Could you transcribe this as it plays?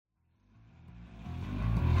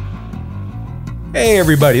Hey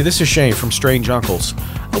everybody, this is Shane from Strange Uncles.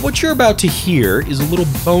 What you're about to hear is a little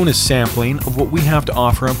bonus sampling of what we have to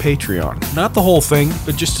offer on Patreon. Not the whole thing,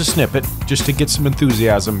 but just a snippet, just to get some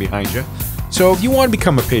enthusiasm behind you. So if you want to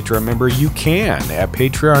become a Patreon member, you can at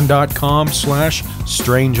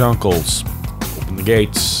patreon.com/strangeuncles. Open the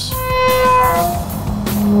gates.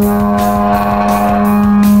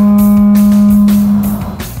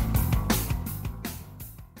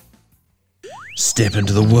 Step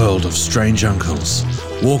into the world of Strange Uncles.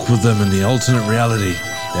 Walk with them in the alternate reality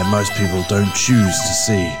that most people don't choose to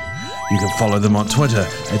see. You can follow them on Twitter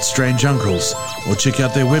at Strange Uncles or check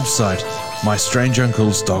out their website,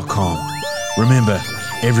 mystrangeuncles.com. Remember,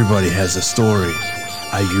 everybody has a story.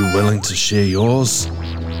 Are you willing to share yours?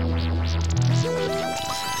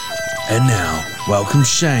 And now, welcome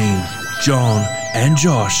Shane, John, and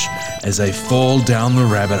Josh as they fall down the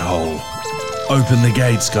rabbit hole. Open the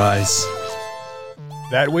gates, guys.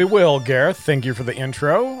 That we will, Gareth. Thank you for the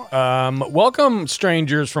intro. Welcome,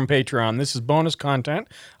 strangers from Patreon. This is bonus content.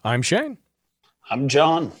 I'm Shane. I'm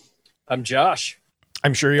John. I'm Josh.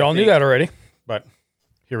 I'm sure you all knew that already, but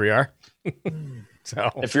here we are.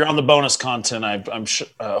 So, if you're on the bonus content, I'm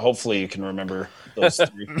hopefully you can remember those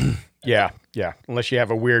three. Yeah. Unless you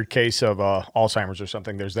have a weird case of Alzheimer's or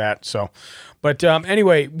something, there's that. So, but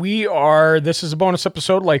anyway, this is a bonus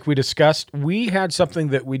episode like we discussed. We had something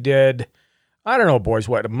that we did, I don't know, boys,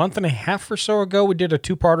 a month and a half or so ago, we did a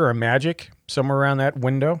two-parter of Magic, somewhere around that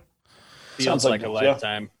window. Sounds like a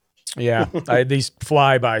lifetime. Yeah, these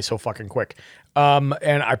fly by so fucking quick. And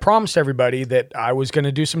I promised everybody that I was going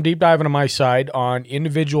to do some deep diving on my side on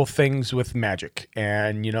individual things with Magic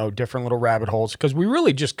and, different little rabbit holes, because we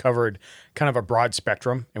really just covered kind of a broad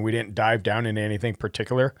spectrum and we didn't dive down into anything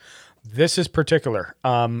particular. This is particular.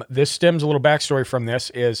 This stems a little backstory from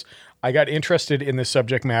this is I got interested in this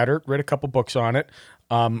subject matter, read a couple books on it.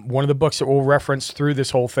 One of the books that we'll reference through this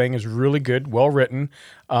whole thing is really good, well written.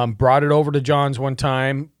 Brought it over to John's one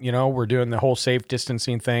time. We're doing the whole safe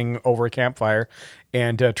distancing thing over a campfire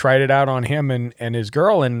and tried it out on him and his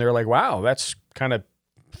girl. And they're like, wow, that's kind of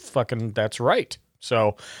that's right.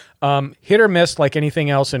 So hit or miss like anything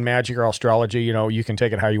else in magic or astrology, you can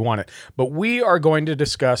take it how you want it. But we are going to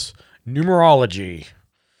discuss numerology.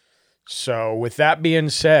 So with that being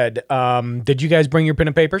said, did you guys bring your pen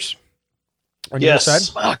and papers? On yes. Your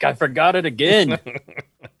side? Fuck, I forgot it again.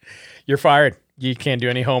 You're fired. You can't do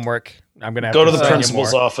any homework. I'm going to have go to to the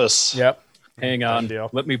principal's office. Yep. Hang on.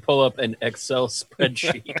 Let me pull up an Excel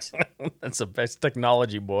spreadsheet. That's the best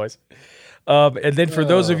technology, boys. And then for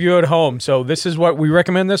those of you at home, so this is what we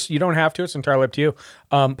recommend this. You don't have to. It's entirely up to you.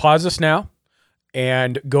 Pause this now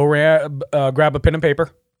and go grab a pen and paper.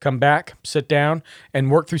 Come back, sit down, and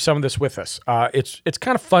work through some of this with us. It's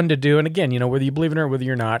kind of fun to do. And again, whether you believe in it or whether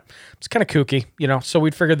you're not, it's kind of kooky, so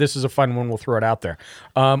we'd figured this is a fun one. We'll throw it out there.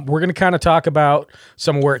 We're going to kind of talk about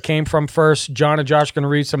some of where it came from first. John and Josh are going to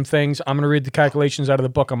read some things. I'm going to read the calculations out of the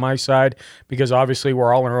book on my side because obviously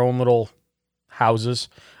we're all in our own little houses.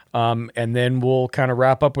 And then we'll kind of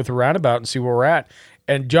wrap up with a roundabout and see where we're at.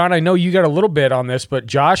 And John, I know you got a little bit on this, but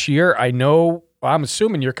Josh, I'm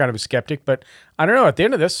assuming you're kind of a skeptic, but I don't know. At the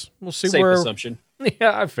end of this, we'll see Safe assumption.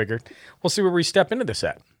 Yeah, I figured. We'll see where we step into this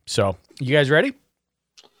at. So, you guys ready?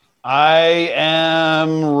 I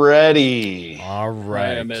am ready. All right.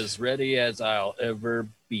 I am as ready as I'll ever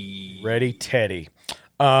be. Ready, Teddy.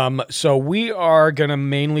 So we are going to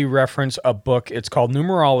mainly reference a book. It's called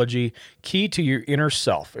Numerology, Key to Your Inner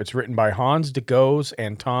Self. It's written by Hans de Goes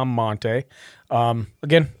and Tom Monte.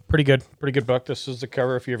 Again, pretty good book. This is the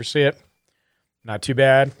cover if you ever see it. Not too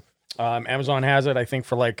bad. Amazon has it, I think,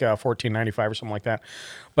 for like $14.95 or something like that.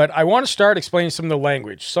 But I want to start explaining some of the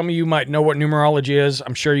language. Some of you might know what numerology is.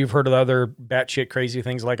 I'm sure you've heard of the other batshit crazy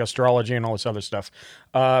things like astrology and all this other stuff.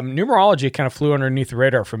 Numerology kind of flew underneath the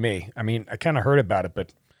radar for me. I mean, I kind of heard about it,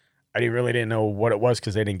 but I really didn't know what it was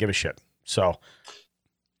because they didn't give a shit. So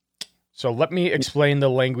let me explain the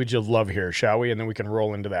language of love here, shall we? And then we can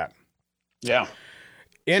roll into that. Yeah.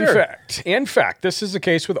 In fact, this is the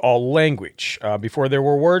case with all language. Before there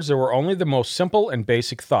were words, there were only the most simple and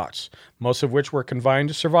basic thoughts, most of which were confined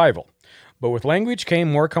to survival. But with language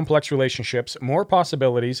came more complex relationships, more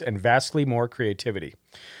possibilities, and vastly more creativity.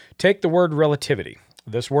 Take the word relativity.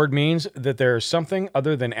 This word means that there is something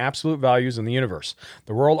other than absolute values in the universe.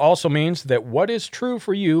 The world also means that what is true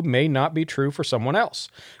for you may not be true for someone else.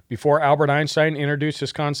 Before Albert Einstein introduced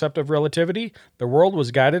his concept of relativity, the world was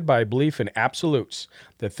guided by a belief in absolutes,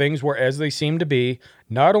 that things were as they seem to be,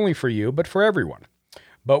 not only for you, but for everyone.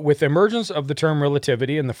 But with the emergence of the term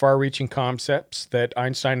relativity and the far-reaching concepts that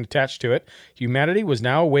Einstein attached to it, humanity was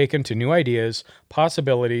now awakened to new ideas,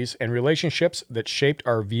 possibilities, and relationships that shaped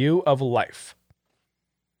our view of life.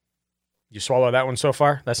 You swallow that one so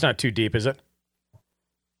far? That's not too deep, is it?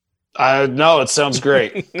 No, it sounds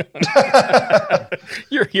great.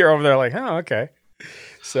 You're over there like, oh, okay.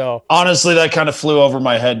 So honestly, that kind of flew over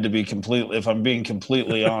my head if I'm being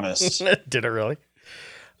completely honest. Did it really?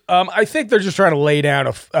 I think they're just trying to lay down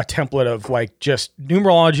a template of like just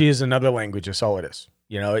numerology is another language. That's all it is.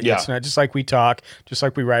 It's not just like we talk, just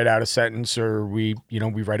like we write out a sentence or we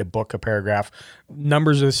write a book, a paragraph.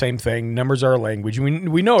 Numbers are the same thing. Numbers are a language.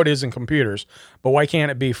 We know it is in computers, but why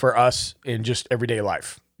can't it be for us in just everyday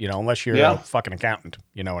life? Unless you're a fucking accountant.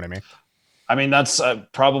 You know what I mean? I mean, that's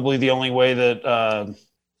probably the only way that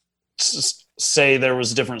say there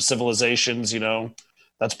was different civilizations,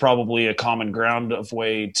 that's probably a common ground of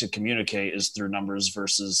way to communicate is through numbers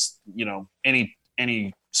versus,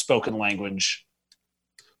 any spoken language.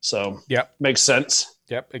 So makes sense.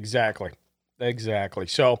 Yep, exactly.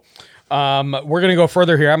 So we're going to go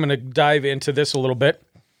further here. I'm going to dive into this a little bit.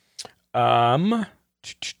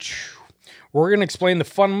 We're going to explain the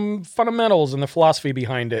fundamentals and the philosophy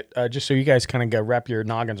behind it, just so you guys kind of wrap your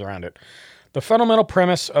noggins around it. The fundamental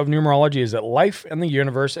premise of numerology is that life and the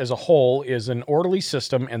universe as a whole is an orderly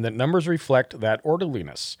system and that numbers reflect that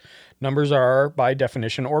orderliness. Numbers are, by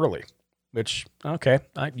definition, orderly. Which, okay,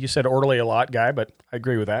 you said orderly a lot, Guy, but I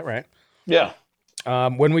agree with that, right? Yeah.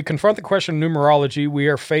 When we confront the question of numerology, we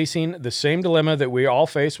are facing the same dilemma that we all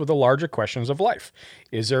face with the larger questions of life.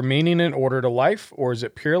 Is there meaning and order to life, or is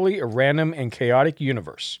it purely a random and chaotic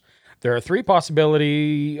universe? There are three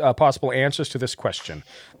possible answers to this question.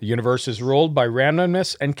 The universe is ruled by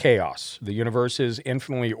randomness and chaos. The universe is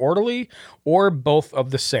infinitely orderly, or both of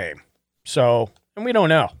the same. So, and we don't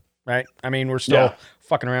know, right? I mean, we're still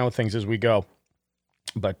fucking around with things as we go.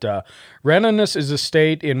 But randomness is a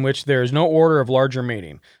state in which there is no order of larger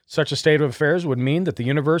meaning. Such a state of affairs would mean that the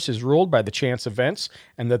universe is ruled by the chance events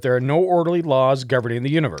and that there are no orderly laws governing the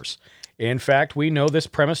universe. In fact, we know this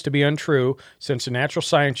premise to be untrue since the natural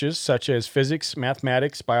sciences such as physics,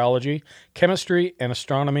 mathematics, biology, chemistry, and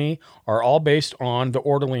astronomy are all based on the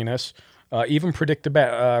orderliness, even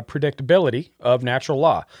predictability of natural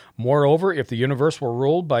law. Moreover, if the universe were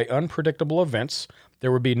ruled by unpredictable events,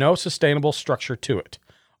 there would be no sustainable structure to it.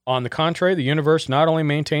 On the contrary, the universe not only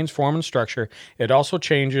maintains form and structure, it also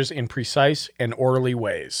changes in precise and orderly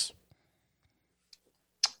ways.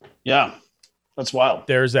 Yeah, that's wild.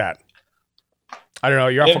 There's that. I don't know.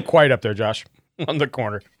 You're awful quiet up there, Josh, on the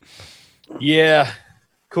corner. Yeah,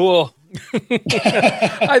 cool.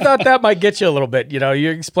 I thought that might get you a little bit.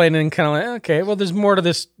 You're explaining kind of like, okay, well, there's more to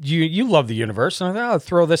this. You love the universe. And I thought I'll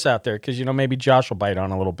throw this out there because, maybe Josh will bite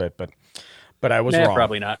on a little bit, but I was wrong.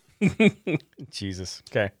 Probably not. Jesus.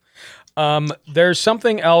 Okay. There's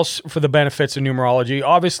something else for the benefits of numerology,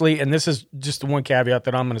 obviously, and this is just the one caveat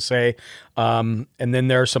that I'm going to say. And then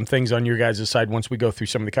there are some things on your guys' side once we go through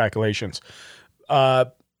some of the calculations.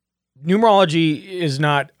 Numerology is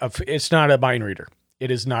it's not a mind reader.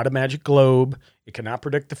 It is not a magic globe. It cannot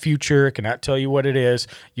predict the future. It cannot tell you what it is.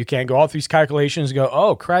 You can't go all through these calculations and go,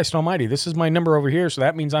 oh, Christ almighty, this is my number over here, so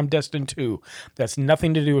that means I'm destined to. That's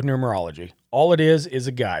nothing to do with numerology. All it is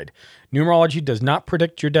a guide. Numerology does not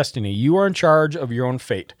predict your destiny. You are in charge of your own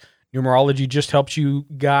fate. Numerology just helps you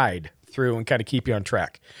guide through and kind of keep you on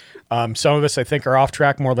track. Some of us, I think, are off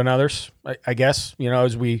track more than others, I guess,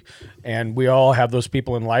 as we all have those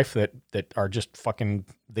people in life that are just fucking,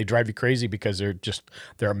 they drive you crazy because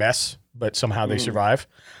they're a mess, but somehow they survive.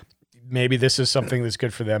 Maybe this is something that's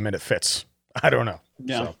good for them and it fits. I don't know.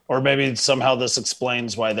 Yeah. So. Or maybe somehow this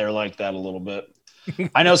explains why they're like that a little bit.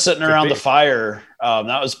 I know sitting around the fire,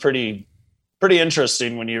 that was pretty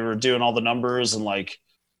interesting when you were doing all the numbers and like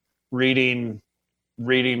reading,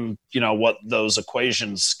 what those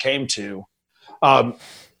equations came to. And,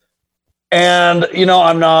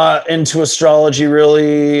 I'm not into astrology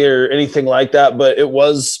really or anything like that, but it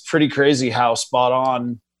was pretty crazy how spot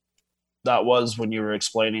on that was when you were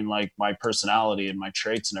explaining like my personality and my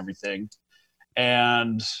traits and everything.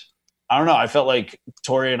 And I don't know, I felt like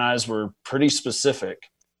Tori and I's were pretty specific.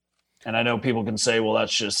 And I know people can say, well,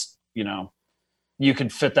 that's just, you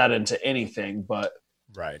could fit that into anything, but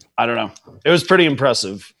right. I don't know. It was pretty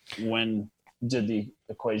impressive when did the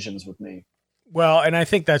equations with me. Well, and I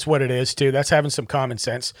think that's what it is too. That's having some common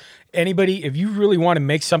sense. Anybody, if you really want to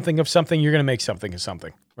make something of something, you're going to make something of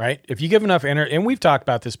something, right? If you give enough energy, and we've talked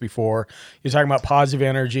about this before, you're talking about positive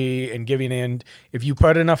energy and giving in. If you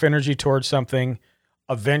put enough energy towards something,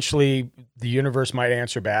 eventually the universe might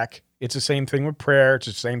answer back. It's the same thing with prayer. It's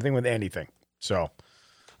the same thing with anything. So,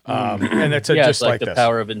 and it's just it's like the this.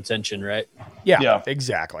 Power of intention, right? Yeah,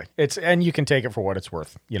 exactly. And you can take it for what it's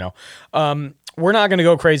worth, we're not going to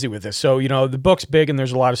go crazy with this. So, the book's big and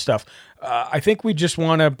there's a lot of stuff. I think we just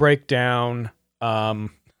want to break down. Oh,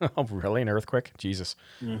 really? An earthquake? Jesus.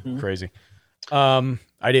 Crazy.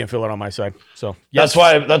 I didn't feel it on my side. So yes.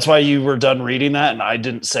 That's why you were done reading that. And I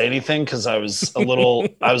didn't say anything because I was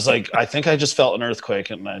I was like, I think I just felt an earthquake.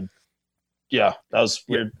 And that was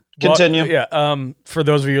weird. Continue. For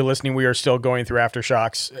those of you listening, we are still going through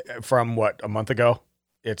aftershocks from a month ago.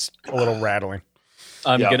 It's a little rattling.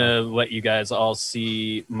 I'm going to let you guys all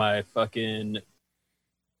see my fucking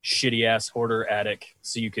shitty ass hoarder attic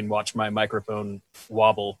so you can watch my microphone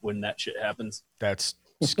wobble when that shit happens. That's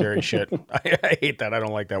scary shit. I hate that. I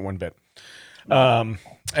don't like that one bit.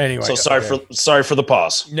 Anyway. So sorry for the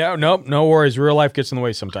pause. No worries. Real life gets in the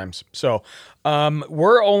way sometimes. So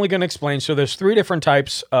we're only going to explain. So there's 3 different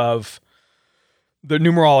types of the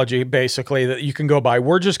numerology, basically, that you can go by.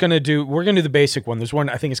 We're going to do the basic one. There's one,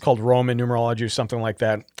 I think it's called Roman numerology or something like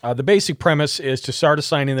that. The basic premise is to start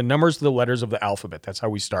assigning the numbers to the letters of the alphabet. That's how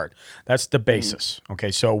we start. That's the basis.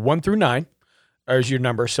 Okay, so 1 through 9 is your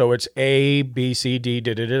number. So it's A, B, C, D,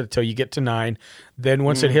 until you get to 9. Then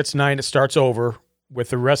once it hits 9, it starts over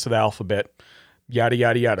with the rest of the alphabet, yada,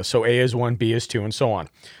 yada, yada. So A is 1, B is 2, and so on.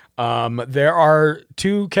 There are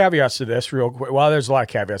 2 caveats to this real quick. Well, there's a lot of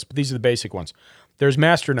caveats, but these are the basic ones. There's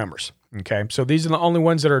master numbers, okay? So these are the only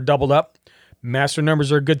ones that are doubled up. Master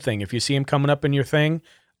numbers are a good thing. If you see them coming up in your thing,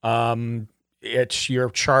 your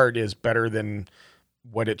chart is better than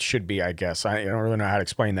what it should be, I guess. I don't really know how to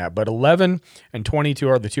explain that. But 11 and 22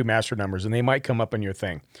 are the 2 master numbers, and they might come up in your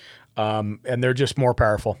thing. And they're just more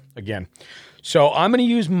powerful, again. So I'm going to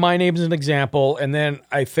use my name as an example, and then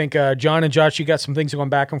I think John and Josh, you got some things going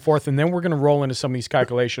back and forth, and then we're going to roll into some of these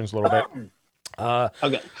calculations a little bit.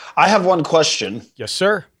 Okay. I have one question. Yes,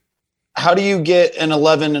 sir. How do you get an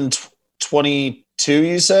 11 and 22,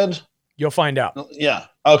 you said? You'll find out. Yeah.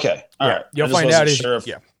 Okay. All right. You'll find out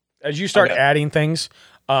as you start adding things.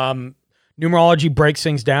 Numerology breaks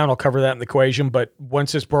things down. I'll cover that in the equation, but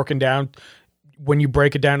once it's broken down, when you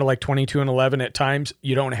break it down to like 22 and 11 at times,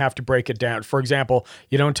 you don't have to break it down. For example,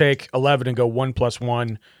 you don't take 11 and go 1 plus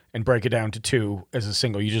 1 and break it down to 2 as a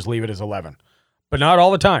single. You just leave it as 11, but not all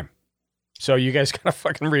the time. So you guys gotta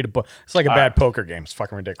fucking read a book. It's like a bad poker game. It's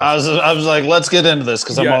fucking ridiculous. I was like, let's get into this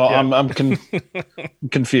because I'm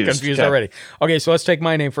confused. Confused already. Okay, so let's take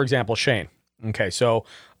my name for example, Shane. Okay, so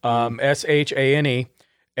Shane.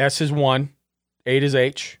 S is 1, 8 is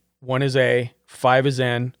H, 1 is A, 5 is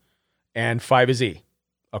N, and 5 is E,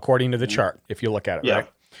 according to the chart. If you look at it, right?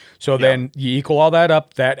 So then you equal all that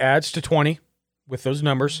up. That adds to 20 with those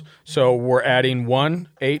numbers. So we're adding 1,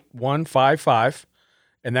 8, 1, 5, 5.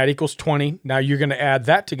 And that equals 20. Now you're going to add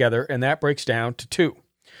that together, and that breaks down to 2.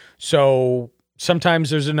 So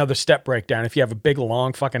sometimes there's another step breakdown. If you have a big,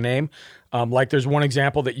 long fucking name, like there's one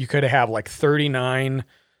example that you could have like 39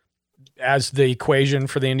 as the equation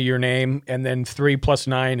for the end of your name, and then 3 plus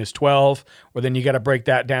 9 is 12, or then you got to break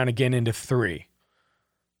that down again into 3.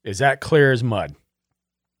 Is that clear as mud?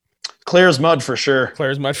 Clear as mud for sure.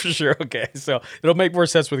 Clear as mud for sure. Okay, so it'll make more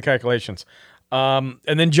sense with the calculations. And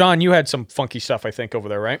then John, you had some funky stuff, I think, over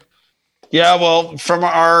there, right? Yeah, well, from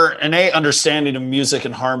our innate understanding of music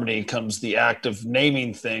and harmony comes the act of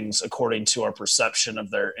naming things according to our perception of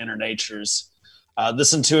their inner natures.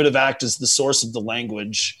 This intuitive act is the source of the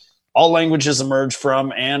language. All languages emerge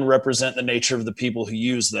from and represent the nature of the people who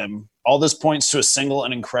use them. All this points to a single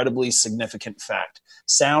and incredibly significant fact.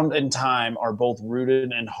 Sound and time are both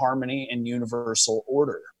rooted in harmony and universal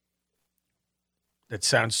order. That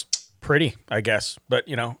sounds pretty, I guess, but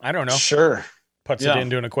I don't know. Sure. Puts it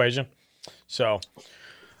into an equation. So,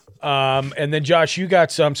 and then Josh, you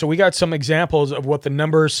got some. So we got some examples of what the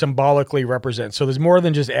numbers symbolically represent. So there's more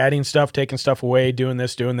than just adding stuff, taking stuff away, doing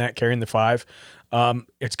this, doing that, carrying the 5.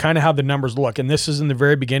 It's kind of how the numbers look. And this is in the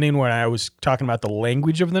very beginning when I was talking about the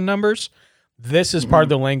language of the numbers. This is part of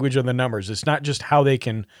the language of the numbers. It's not just how they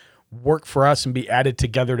can work for us and be added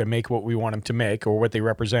together to make what we want them to make or what they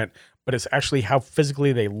represent, but it's actually how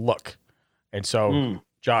physically they look. And so,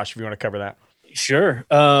 Josh, if you want to cover that. Sure.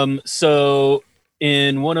 So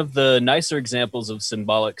in one of the nicer examples of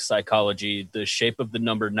symbolic psychology, the shape of the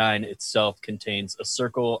number 9 itself contains a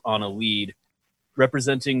circle on a lead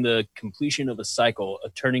representing the completion of a cycle, a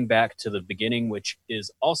turning back to the beginning, which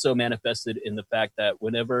is also manifested in the fact that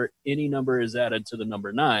whenever any number is added to the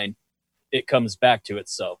number 9, it comes back to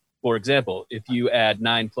itself. For example, if you add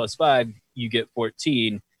 9 plus 5, you get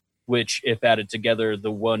 14, which if added together,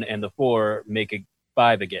 the 1 and the 4 make a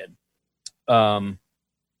 5 again.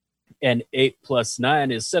 And 8 plus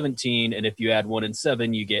 9 is 17, and if you add 1 and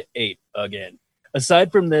 7, you get 8 again.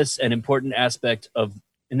 Aside from this, an important aspect of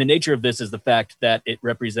And the nature of this is the fact that it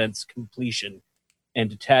represents completion and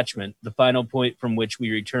detachment, the final point from which we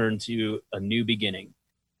return to a new beginning.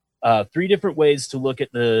 3 different ways to look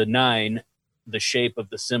at the 9, the shape of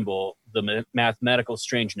the symbol, the mathematical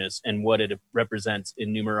strangeness, and what it represents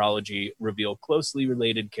in numerology reveal closely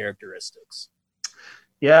related characteristics.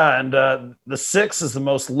 Yeah, and the 6 is the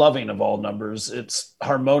most loving of all numbers. It's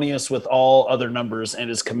harmonious with all other numbers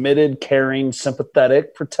and is committed, caring,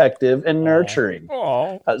 sympathetic, protective, and nurturing.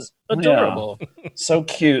 Oh, Adorable. Yeah, so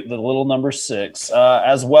cute, the little number 6,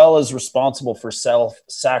 as well as responsible for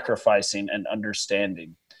self-sacrificing and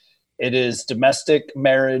understanding. It is domestic,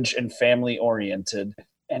 marriage, and family-oriented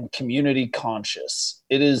and community-conscious.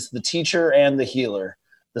 It is the teacher and the healer.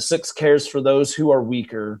 The 6 cares for those who are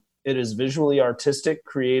weaker. It is visually artistic,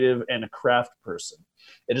 creative, and a craft person.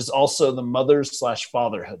 It is also the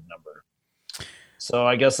mother/fatherhood number. So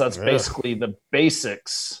I guess that's basically the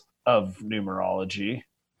basics of numerology.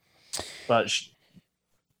 But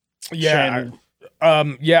yeah,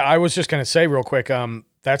 I was just gonna say real quick.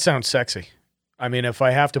 That sounds sexy. I mean, if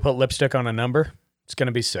I have to put lipstick on a number, it's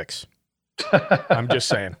gonna be 6. I'm just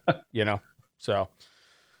saying, So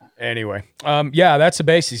anyway, that's the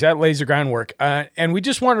basics. That lays the groundwork. And we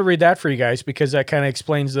just wanted to read that for you guys because that kind of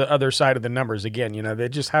explains the other side of the numbers again. They're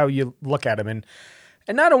just how you look at them. And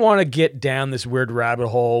I don't want to get down this weird rabbit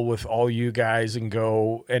hole with all you guys and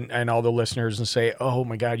go and all the listeners and say, oh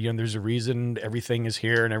my God, there's a reason everything is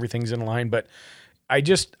here and everything's in line. But I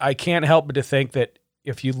can't help but to think that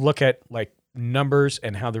if you look at like numbers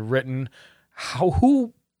and how they're written,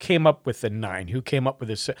 who came up with the 9? Who came up with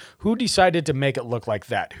this? Who decided to make it look like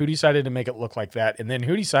that? Who decided to make it look like that? And then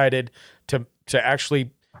who decided to actually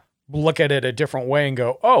look at it a different way and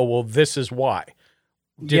go, oh, well, this is why.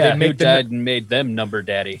 Did they make and made them number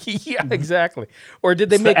daddy? Yeah, exactly. Or did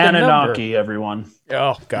they make the the Anunnaki, number? Everyone.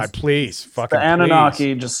 Oh God, please, fucking the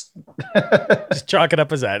Anunnaki. Please. Just chalk it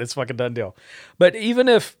up as that. It's a fucking done deal. But even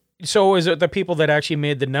if. So is it the people that actually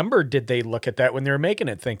made the number, did they look at that when they were making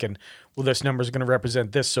it thinking, well, this number is going to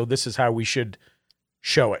represent this, so this is how we should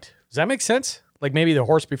show it? Does that make sense? Like maybe the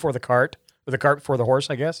horse before the cart, or the cart before the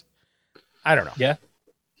horse, I guess? I don't know. Yeah.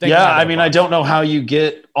 I mean, I don't know how you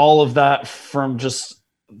get all of that from just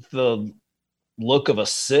the look of a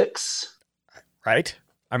 6. Right?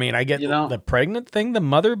 I mean, I get the pregnant thing, the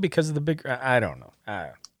mother, because of the big, I don't know.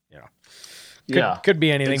 Could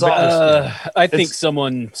be anything. I think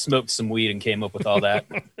someone smoked some weed and came up with all that.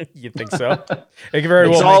 You think so?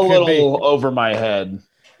 It's all a little over my head.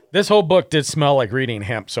 This whole book did smell like reading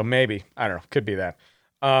hemp, so maybe, I don't know, could be that.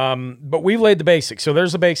 But we've laid the basics. So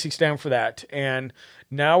there's the basics down for that. And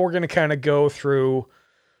now we're going to kind of go through,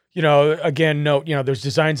 again, note, there's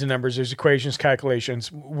designs and numbers, there's equations,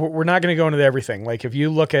 calculations. We're not going to go into everything. Like if you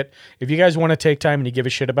guys want to take time and you give a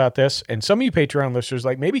shit about this, and some of you Patreon listeners,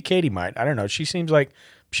 like maybe Katie might, I don't know. She seems like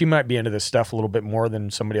she might be into this stuff a little bit more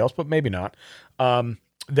than somebody else, but maybe not.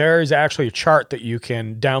 There is actually a chart that you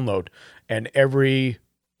can download, and every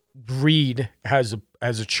read has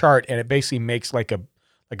a chart, and it basically makes like a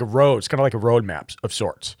road. It's kind of like a road map of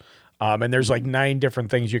sorts. And there's like 9 different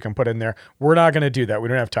things you can put in there. We're not going to do that. We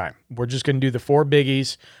don't have time. We're just going to do the 4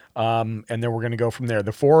 biggies, and then we're going to go from there.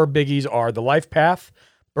 The 4 biggies are the life path,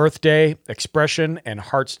 birthday, expression, and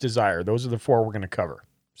heart's desire. Those are the 4 we're going to cover.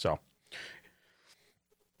 So,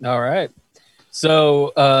 all right.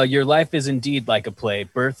 So your life is indeed like a play.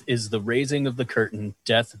 Birth is the raising of the curtain,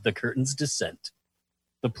 death the curtain's descent.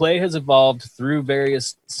 The play has evolved through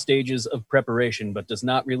various stages of preparation, but does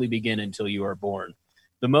not really begin until you are born.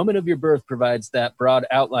 The moment of your birth provides that broad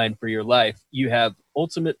outline for your life. You have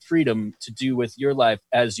ultimate freedom to do with your life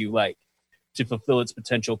as you like, to fulfill its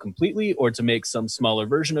potential completely or to make some smaller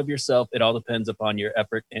version of yourself. It all depends upon your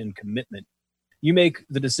effort and commitment. You make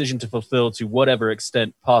the decision to fulfill to whatever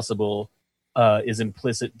extent possible is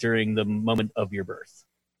implicit during the moment of your birth.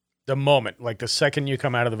 The moment, like the second you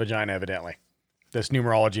come out of the vagina, evidently. This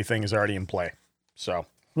numerology thing is already in play. So...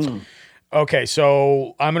 Okay,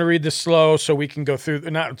 so I'm going to read this slow so we can go through,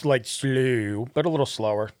 not like slow, but a little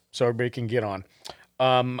slower so everybody can get on.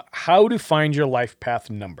 How to find your life path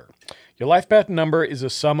number. Your life path number is a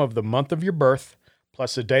sum of the month of your birth,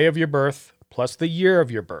 plus the day of your birth, plus the year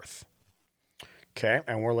of your birth. Okay,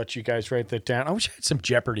 and we'll let you guys write that down. I wish I had some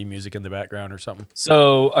Jeopardy music in the background or something.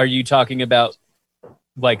 So are you talking about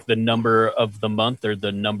like the number of the month or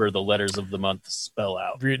the number the letters of the month spell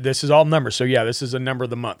out? This is all numbers. So yeah, this is a number of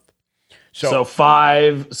the month. So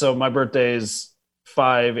 5. So my birthday is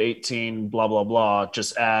 5/18. Blah blah blah.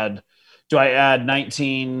 Just add. Do I add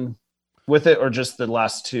 19 with it, or just the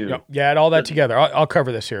last 2? Yeah, add all that together. I'll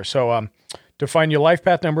cover this here. So To find your life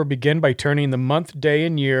path number, begin by turning the month, day,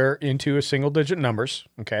 and year into a single-digit numbers.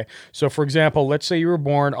 Okay. So, for example, let's say you were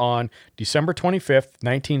born on December 25th,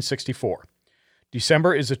 1964.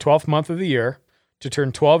 December is the 12th month of the year. To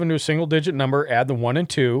turn 12 into a single-digit number, add the 1 and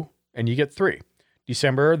 2, and you get 3.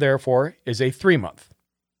 December, therefore, is a 3-month.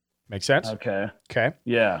 Make sense? Okay. Okay.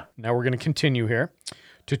 Yeah. Now we're going to continue here.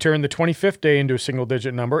 To turn the 25th day into a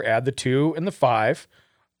single-digit number, add the 2 and the 5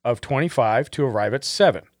 of 25 to arrive at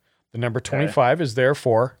 7. The number 25 is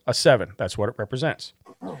therefore a 7. That's what it represents.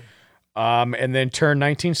 And then turn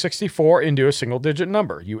 1964 into a single-digit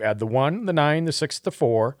number. You add the 1, the 9, the 6, the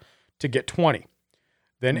 4 to get 20.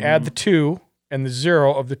 Then add the 2 and the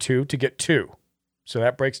 0 of the 2 to get 2. So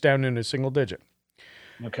that breaks down into a single digit.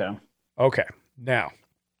 Okay. Okay. Now,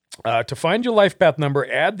 to find your life path number,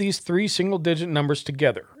 add these 3 single-digit numbers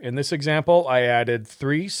together. In this example, I added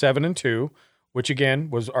 3, 7, and 2, which again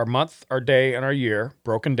was our month, our day, and our year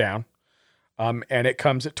broken down. And it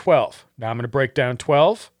comes at 12. Now I'm going to break down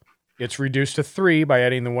 12. It's reduced to 3 by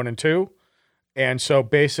adding the 1 and 2. And so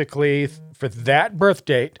basically, for that birth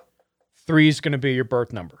date, 3 is going to be your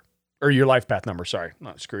birth number. Or your life path number, sorry.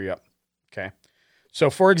 Not to screw you up. Okay. So,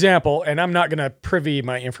 for example, and I'm not going to privy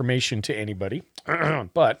my information to anybody,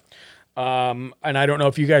 but, and I don't know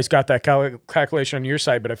if you guys got that calculation on your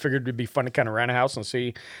side, but I figured it'd be fun to kind of run a house and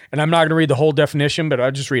see. And I'm not going to read the whole definition, but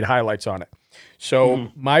I'll just read highlights on it.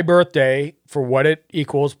 So, my birthday, for what it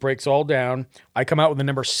equals, breaks all down. I come out with the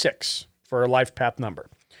number 6 for a life path number.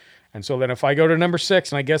 And so then if I go to number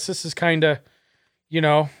 6, and I guess this is kind of,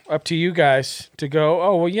 up to you guys to go,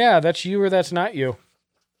 oh, well, yeah, that's you or that's not you.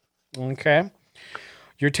 Okay.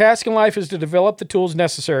 Your task in life is to develop the tools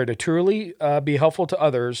necessary to truly be helpful to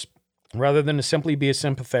others rather than to simply be a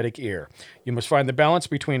sympathetic ear. You must find the balance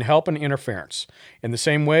between help and interference. In the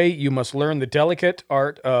same way, you must learn the delicate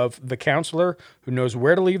art of the counselor who knows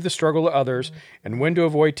where to leave the struggle to others and when to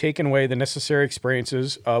avoid taking away the necessary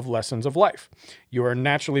experiences of lessons of life. You are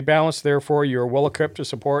naturally balanced, therefore you are well equipped to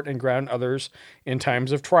support and ground others in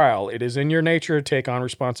times of trial. It is in your nature to take on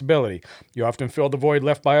responsibility. You often fill the void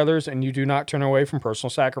left by others, and you do not turn away from personal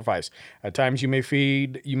sacrifice. At times you may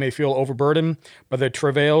feel overburdened by the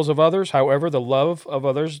travails of others. However, the love of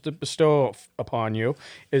others to bestow upon you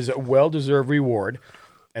is a well-deserved reward.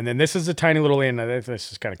 And then this is a tiny little end.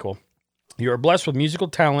 This is kind of cool. You are blessed with musical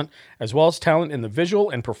talent as well as talent in the visual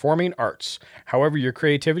and performing arts. However, your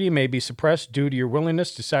creativity may be suppressed due to your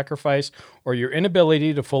willingness to sacrifice or your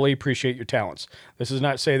inability to fully appreciate your talents. This does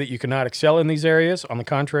not say that you cannot excel in these areas. On the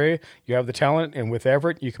contrary, you have the talent, and with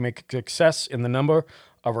effort, you can make success in the number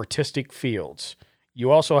of artistic fields. You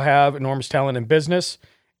also have enormous talent in business,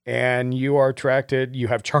 and you are attracted. You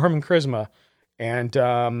have charm and charisma, and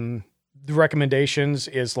the recommendations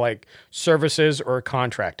is like services or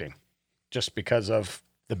contracting. Just because of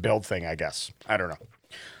the build thing, I guess. I don't know.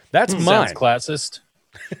 That's mine. Sounds classist.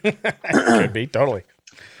 Could be, totally.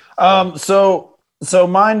 So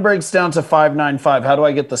mine breaks down to 595. How do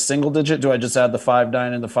I get the single digit? Do I just add the 5,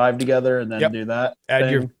 9, and the 5 together and then do that?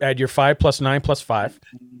 Add your 5 plus 9 plus 5.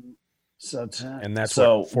 So 10. And that's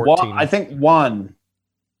so 14. I think 1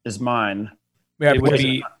 is mine. Yeah, It would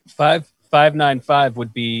be 595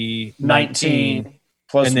 would be 19.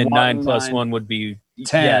 Plus And then 1, 9 plus 1 would be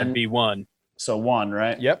 10. Yeah, it'd be 1. So 1,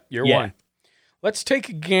 right? Yep, you're Yeah. 1. Let's take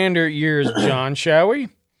a gander at yours, John, shall we?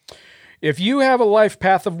 If you have a life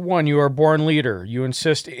path of 1, you are a born leader. You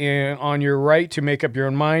insist on your right to make up your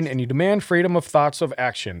own mind, and you demand freedom of thoughts of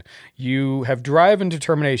action. You have drive and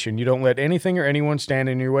determination. You don't let anything or anyone stand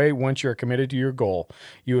in your way once you are committed to your goal.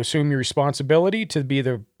 You assume your responsibility to be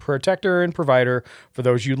the protector and provider for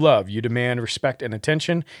those you love. You demand respect and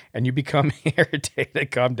attention, and you become irritated.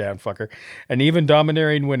 Calm down, fucker. And even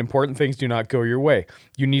domineering when important things do not go your way.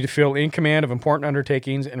 You need to feel in command of important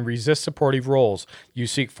undertakings and resist supportive roles. You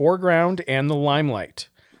seek foreground and the limelight.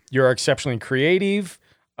 You're exceptionally creative.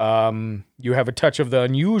 You have a touch of the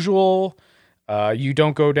unusual. You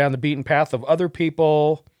don't go down the beaten path of other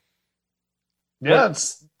people. Yeah,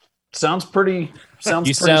 sounds pretty.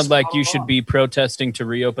 You sound like you should be protesting to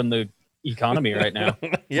reopen the economy right now.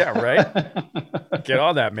 Yeah, right? Get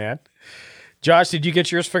on that, man. Josh, did you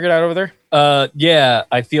get yours figured out over there? Yeah,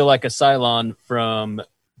 I feel like a Cylon from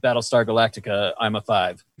Battlestar Galactica. I'm a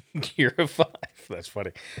 5. You're a 5. That's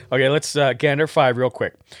funny. Okay, let's gander 5 real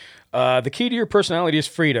quick. The key to your personality is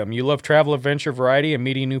freedom. You love travel, adventure, variety, and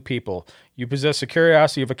meeting new people. You possess the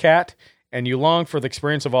curiosity of a cat, and you long for the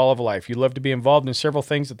experience of all of life. You love to be involved in several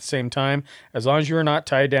things at the same time, as long as you are not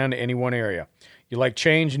tied down to any one area. You like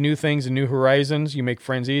change, new things, and new horizons. You make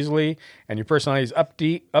friends easily, and your personality is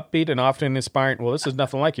upbeat and often inspiring. Well, this is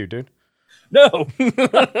nothing like you, dude. No,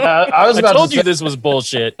 I was I about told to you say, this was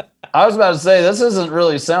bullshit. I was about to say this isn't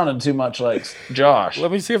really sounding too much like Josh.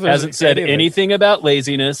 Let me see if there's Hasn't said anything. anything about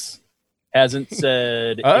laziness. Hasn't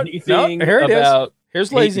said No, anything here it is. about Here's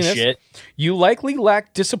hating laziness. shit. You likely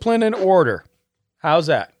lack discipline and order. How's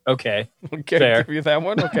that? Okay. Okay, Fair. give you that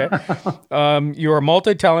one. Okay. You are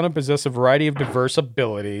multi-talented and possess a variety of diverse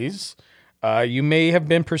abilities. You may have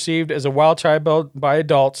been perceived as a wild child by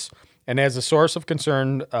adults and as a source of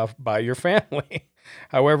concern by your family.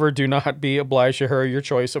 However, do not be obliged to hurry your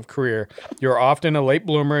choice of career. You're often a late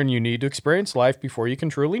bloomer and you need to experience life before you can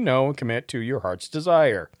truly know and commit to your heart's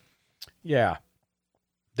desire. Yeah.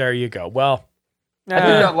 There you go. Well, I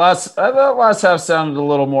think that last half sounded a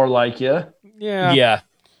little more like you. yeah. Yeah.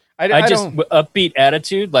 I just don't. upbeat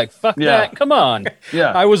attitude. Like, fuck Yeah. that. Come on.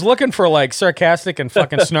 Yeah. I was looking for like sarcastic and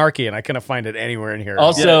fucking snarky, and I couldn't find it anywhere in here.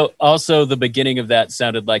 Also, the beginning of that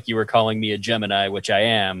sounded like you were calling me a Gemini, which I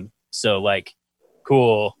am. So, like,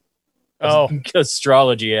 cool. Oh,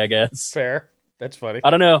 Astrology, I guess. fair. That's funny.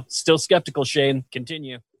 I don't know. Still skeptical, Shane.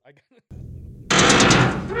 Continue.